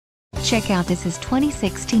Check out this is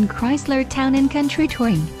 2016 Chrysler Town & Country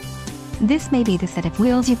Touring. This may be the set of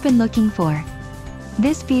wheels you've been looking for.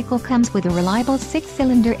 This vehicle comes with a reliable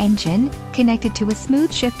 6-cylinder engine, connected to a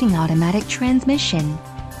smooth shifting automatic transmission.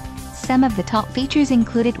 Some of the top features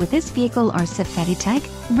included with this vehicle are safety tech,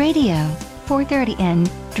 radio,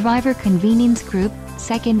 430N, driver convenience group,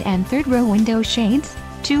 second and third row window shades,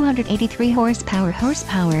 283 horsepower,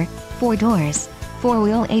 4 doors,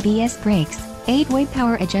 4-wheel ABS brakes, 8-way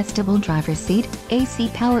power adjustable driver seat, AC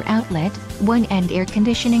power outlet, 1-end air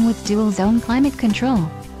conditioning with dual zone climate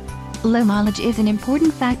control. Low mileage is an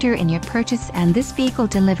important factor in your purchase, and this vehicle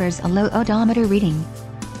delivers a low odometer reading.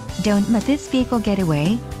 Don't let this vehicle get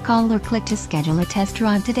away. Call or click to schedule a test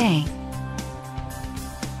drive today.